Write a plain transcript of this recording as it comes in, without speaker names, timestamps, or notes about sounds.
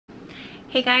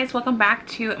Hey guys, welcome back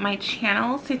to my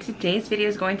channel. So today's video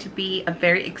is going to be a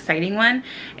very exciting one.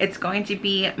 It's going to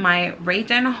be my Rae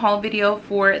Dunn haul video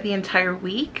for the entire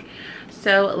week.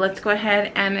 So let's go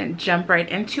ahead and jump right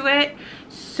into it.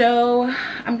 So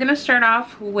I'm gonna start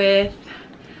off with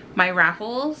my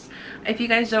raffles. If you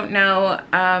guys don't know,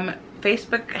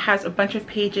 Facebook has a bunch of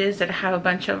pages that have a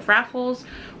bunch of raffles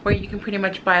where you can pretty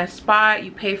much buy a spot,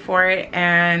 you pay for it,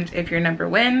 and if your number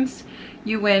wins,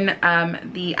 you win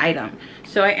the item.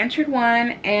 So I entered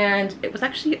one and it was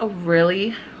actually a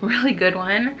really good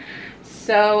one.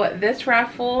 So this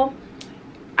raffle,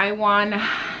 I won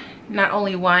not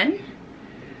only one,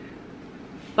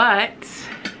 but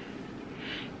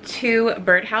 2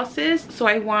 birdhouses. So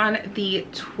I won the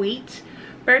Tweet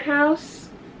birdhouse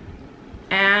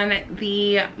and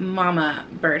the Mama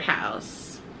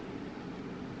birdhouse.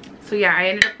 So yeah, I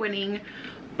ended up winning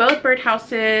both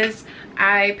birdhouses.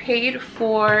 I paid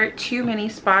for 2 mini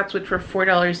spots, which were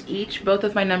 $4 each. Both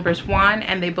of my numbers won,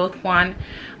 and they both won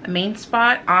a main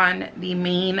spot on the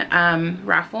main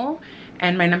raffle,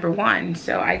 and my number won.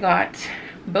 So I got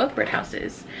both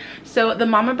birdhouses. So the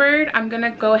mama bird, I'm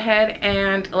gonna go ahead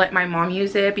and let my mom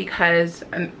use it because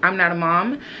I'm not a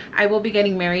mom. I will be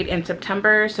getting married in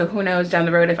September, so who knows down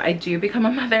the road if I do become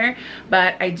a mother,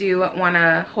 but I do want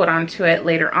to hold on to it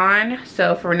later on.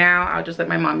 So for now, I'll just let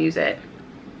my mom use it.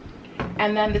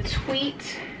 And then the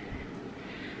Tweet,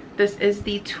 this is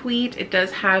the Tweet. It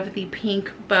does have the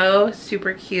pink bow,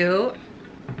 super cute.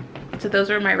 So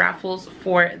those are my raffles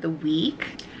for the week.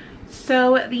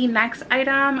 So the next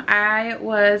item, I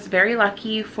was very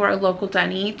lucky for a local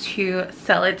dunny to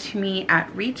sell it to me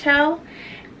at retail,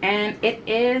 and it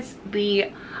is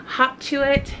the Hop to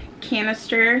It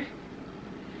canister.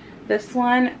 This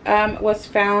one was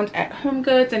found at Home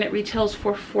Goods and it retails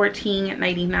for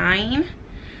 $14.99.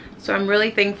 So I'm really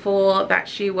thankful that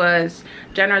she was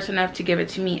generous enough to give it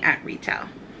to me at retail.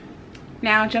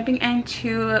 Now jumping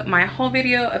into my haul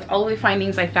video of all the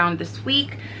findings I found this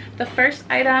week. The first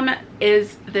item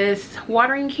is this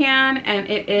watering can, and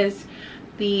it is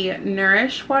the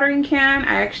Nourish watering can.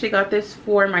 I actually got this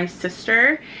for my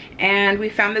sister, and we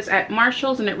found this at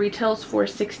Marshall's and it retails for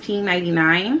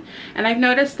 $16.99. And I've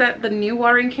noticed that the new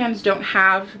watering cans don't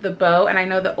have the bow, and I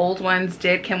know the old ones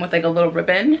did come with like a little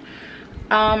ribbon.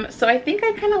 So I think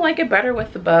I kind of like it better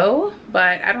with the bow,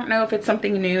 but I don't know if it's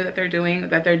something new that they're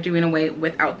doing away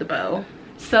without the bow.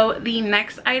 So the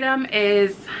next item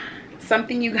is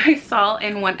something you guys saw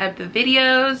in one of the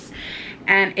videos,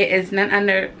 and it is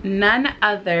none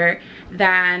other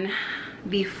than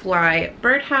the Fly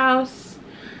birdhouse.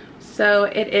 So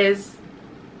it is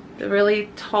the really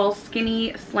tall,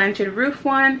 skinny, slanted roof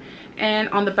one, and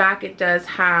on the back it does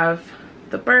have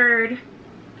the bird.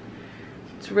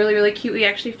 It's really cute. We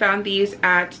actually found these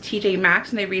at TJ Maxx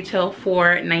and they retail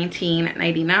for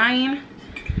 $19.99.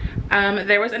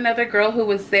 There was another girl who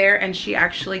was there and she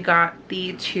actually got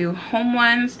the 2 home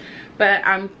ones, but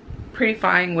I'm pretty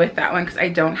fine with that one because I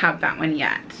don't have that one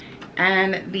yet.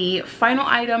 And the final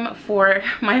item for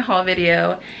my haul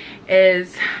video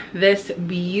is this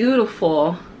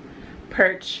beautiful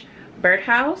perch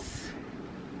birdhouse,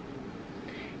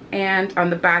 and on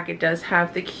the back it does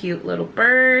have the cute little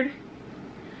bird.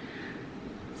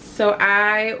 So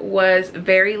I was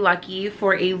very lucky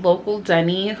for a local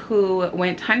dunny who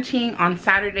went hunting on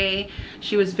Saturday.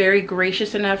 She was very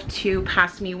gracious enough to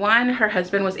pass me one. Her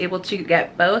husband was able to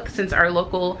get both since our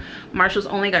local Marshall's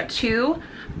only got 2.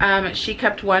 She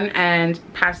kept one and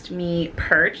passed me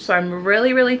perch. So I'm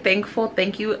really thankful.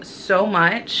 Thank you so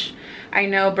much. I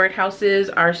know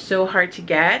birdhouses are so hard to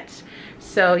get.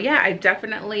 So yeah, I've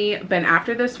definitely been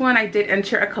after this one. I did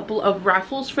enter a couple of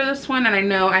raffles for this one, and I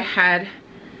know I had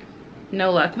no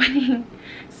luck winning,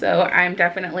 so I'm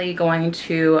definitely going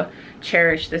to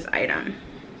cherish this item.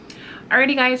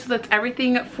 Alrighty guys, so that's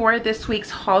everything for this week's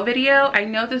haul video. I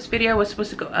know this video was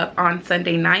supposed to go up on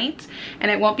Sunday night and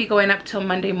it won't be going up till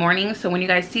Monday morning, so when you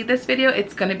guys see this video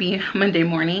it's going to be Monday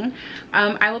morning.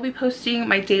 I will be posting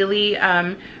my daily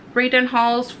Rae Dunn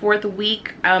hauls for the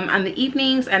week on the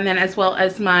evenings, and then as well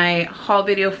as my haul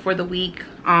video for the week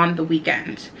on the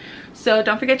weekend. So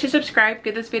don't forget to subscribe,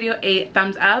 give this video a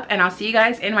thumbs up, and I'll see you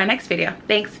guys in my next video.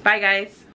 Thanks, bye guys.